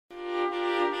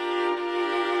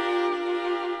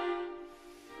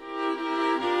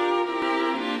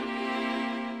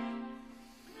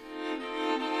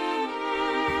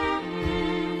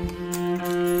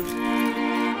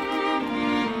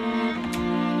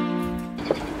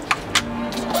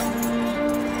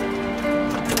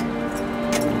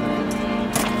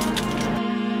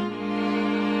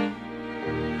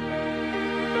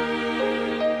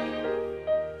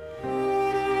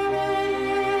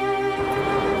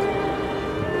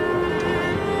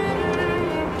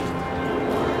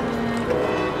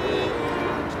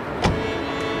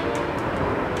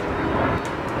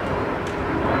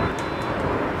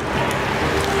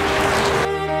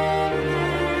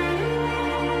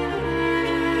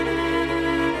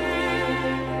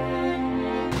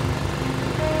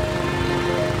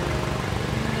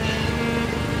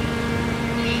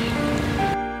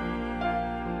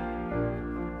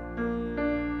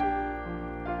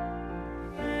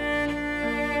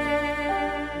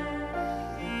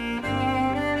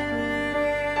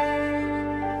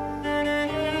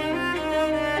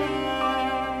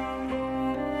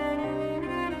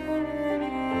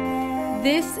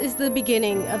This is the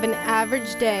beginning of an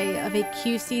average day of a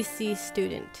QCC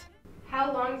student.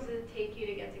 How long does it take you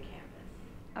to get to campus?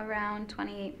 Around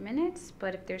 28 minutes,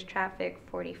 but if there's traffic,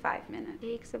 45 minutes. It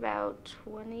takes about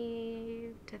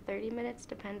 20 to 30 minutes,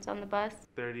 depends on the bus.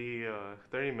 30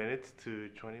 minutes to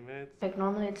 20 minutes. Like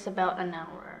normally it's about an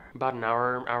hour. About an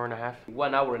hour, hour and a half.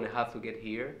 1 hour and a half to get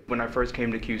here. When I first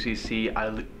came to QCC,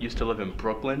 I used to live in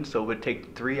Brooklyn, so it would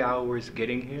take 3 hours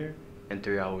getting here and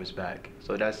 3 hours back.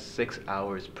 So that's 6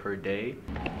 hours per day.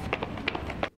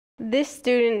 This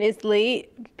student is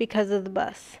late because of the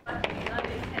bus. Have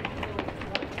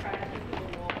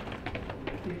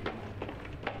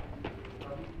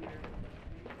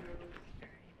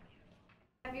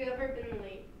you ever been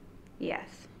late?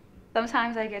 Yes.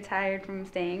 Sometimes I get tired from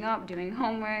staying up, doing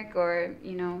homework, or,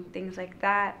 things like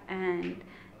that, and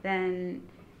then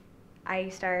I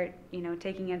start,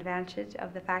 taking advantage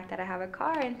of the fact that I have a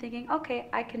car and thinking, okay,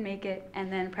 I can make it,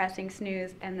 and then pressing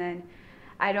snooze, and then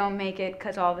I don't make it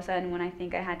because all of a sudden when I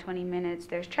think I had 20 minutes,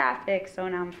 there's traffic, so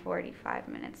now I'm 45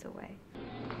 minutes away.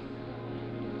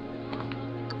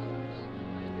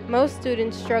 Most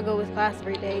students struggle with class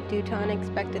every day due to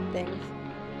unexpected things.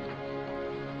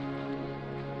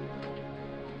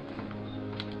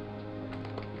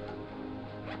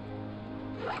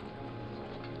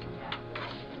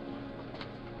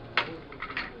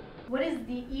 What is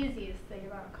the easiest thing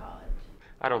about college?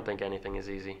 I don't think anything is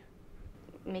easy.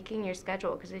 Making your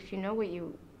schedule, because if you know what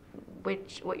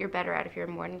you're better at, if you're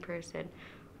a morning person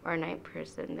or a night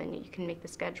person, then you can make the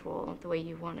schedule the way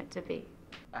you want it to be.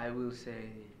 I will say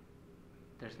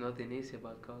there's nothing easy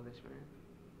about college, man.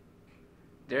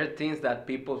 There are things that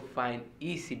people find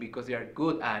easy because they are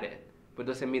good at it, but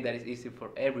doesn't mean that it's easy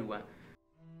for everyone.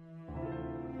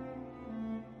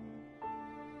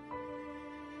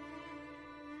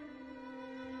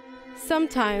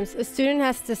 Sometimes a student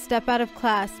has to step out of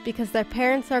class because their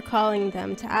parents are calling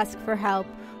them to ask for help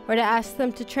or to ask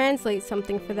them to translate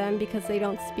something for them because they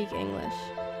don't speak English.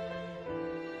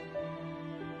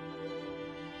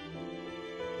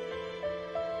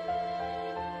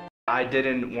 I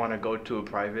didn't want to go to a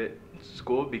private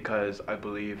school because I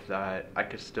believe that I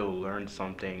could still learn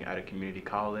something at a community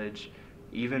college.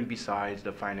 Even besides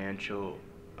the financial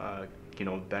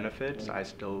benefits, I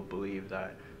still believe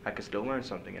that I could still learn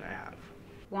something, and I have.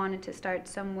 Wanted to start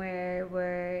somewhere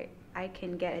where I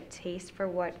can get a taste for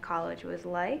what college was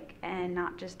like and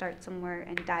not just start somewhere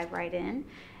and dive right in.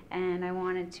 And I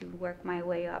wanted to work my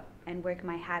way up and work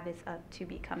my habits up to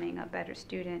becoming a better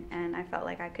student. And I felt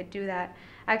like I could do that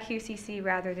at QCC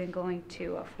rather than going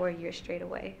to a 4-year straight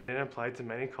away. I applied to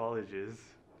many colleges,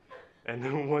 and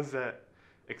the ones that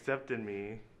accepted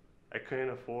me, I couldn't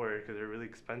afford because they're really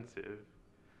expensive.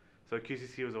 So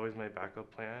QCC was always my backup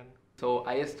plan. So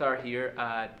I start here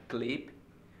at CLIP,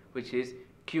 which is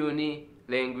CUNY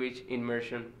Language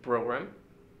Immersion Program.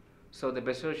 So the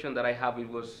best solution that I have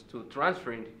was to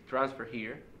transfer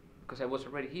here, because I was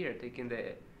already here taking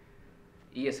the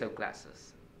ESL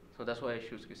classes. So that's why I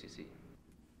choose QCC.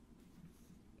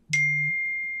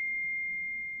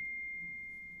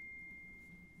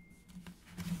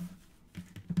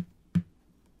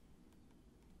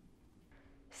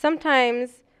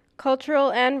 Sometimes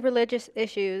cultural and religious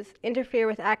issues interfere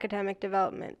with academic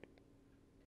development.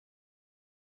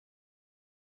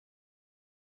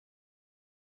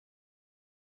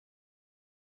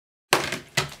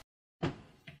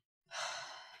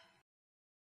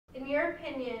 In your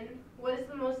opinion, what is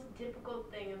the most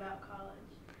difficult thing about college?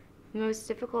 The most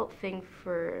difficult thing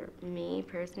for me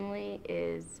personally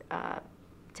is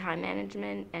time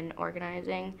management and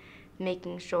organizing,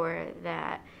 making sure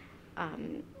that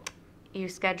you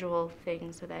schedule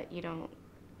things so that you don't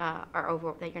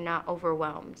that you're not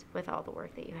overwhelmed with all the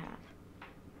work that you have.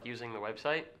 Using the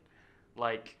website,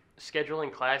 like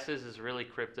scheduling classes is really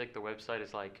cryptic. The website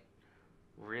is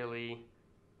really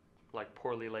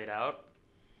poorly laid out.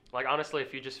 Honestly,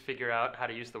 if you just figure out how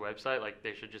to use the website,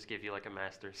 they should just give you a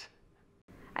master's.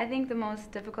 I think the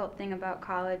most difficult thing about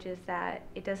college is that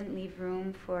it doesn't leave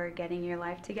room for getting your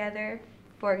life together.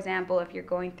 For example, if you're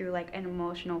going through an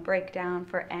emotional breakdown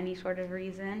for any sort of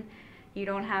reason, you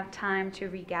don't have time to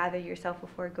regather yourself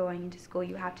before going into school.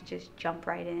 You have to just jump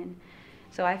right in.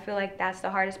 So I feel like that's the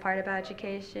hardest part about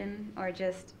education, or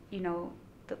just,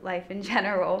 life in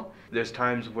general. There's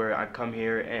times where I come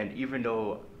here, and even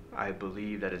though I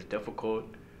believe that it's difficult,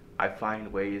 I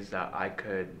find ways that I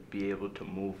could be able to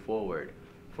move forward.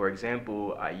 For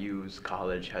example, I use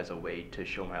college as a way to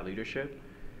show my leadership.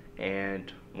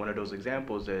 And one of those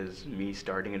examples is me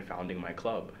starting and founding my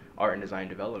club, Art and Design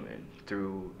Development.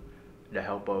 Through the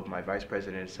help of my vice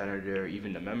president, senator,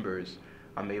 even the members,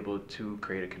 I'm able to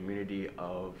create a community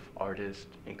of artists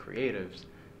and creatives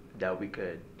that we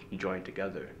could join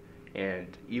together.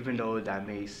 And even though that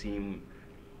may seem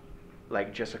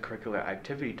like just a curricular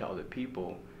activity to other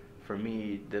people, for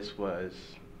me, this was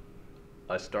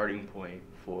a starting point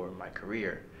for my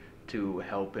career to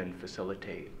help and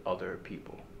facilitate other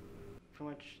people. Pretty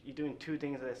much you're doing two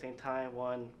things at the same time.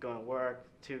 One, going to work.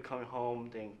 Two, coming home,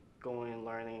 then going and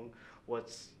learning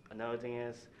what's another thing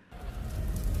is.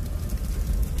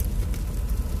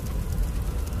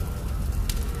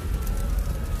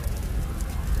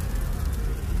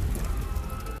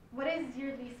 What is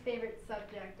your least favorite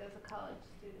subject as a college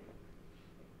student?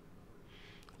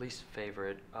 Least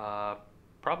favorite,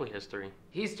 probably history.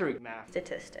 History. Math.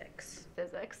 Statistics.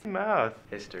 Physics. Math.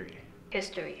 History.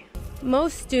 History.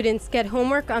 Most students get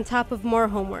homework on top of more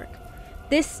homework.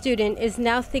 This student is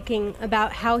now thinking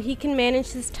about how he can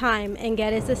manage his time and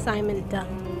get his assignment done.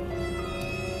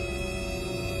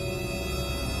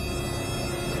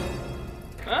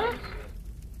 Huh?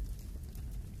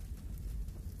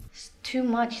 It's too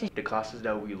much. The classes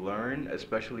that we learn,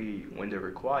 especially when they're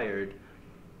required,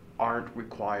 aren't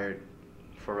required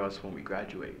for us when we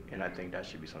graduate, and I think that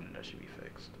should be something that should be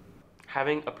fixed.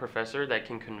 Having a professor that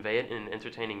can convey it in an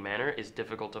entertaining manner is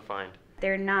difficult to find.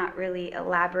 They're not really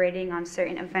elaborating on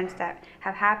certain events that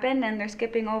have happened, and they're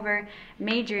skipping over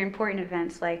major important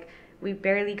events, like we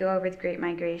barely go over the Great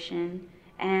Migration,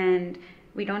 and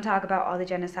we don't talk about all the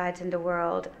genocides in the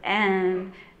world,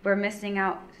 and we're missing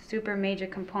out super major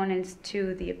components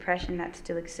to the oppression that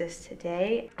still exists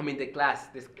today. I mean, the class,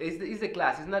 it's the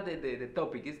class, it's not the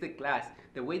topic, it's the class.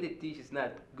 The way they teach is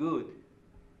not good.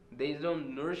 They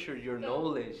don't nurture your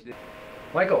knowledge.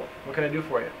 Michael, what can I do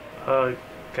for you?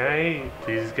 Can I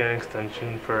please get an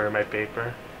extension for my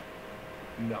paper?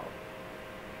 No.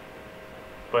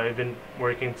 But I've been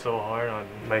working so hard on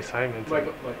my assignments.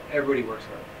 Michael, look, everybody works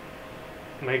hard.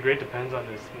 My grade depends on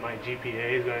this. My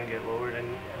GPA is going to get lowered and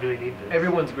I really need this.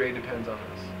 Everyone's grade depends on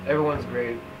this. Everyone's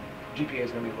grade, GPA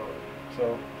is going to be lower.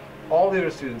 So all the other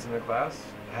students in the class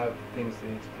have things they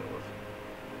need to deal with.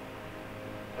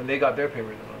 And they got their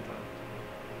papers in on time.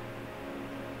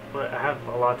 But I have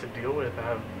a lot to deal with. I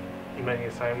have many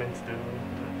assignments due.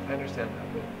 I understand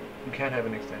that, but you can't have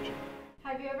an extension.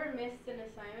 Have you ever missed an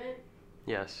assignment?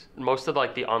 Yes. Most of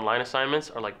the online assignments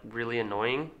are really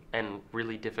annoying and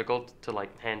really difficult to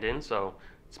hand in, so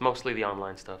it's mostly the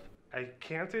online stuff. I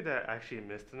can't say that I actually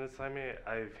missed an assignment.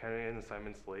 I've handed in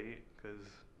assignments late because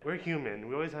we're human.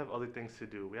 We always have other things to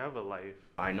do. We have a life.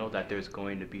 I know that there's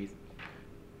going to be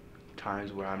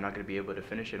times where I'm not going to be able to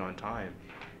finish it on time.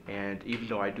 And even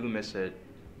though I do miss it,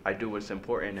 I do what's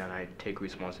important and I take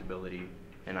responsibility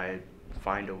and I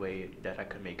find a way that I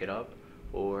could make it up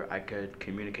or I could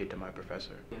communicate to my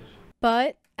professor.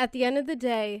 But at the end of the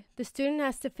day, the student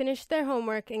has to finish their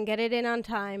homework and get it in on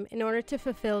time in order to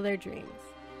fulfill their dreams.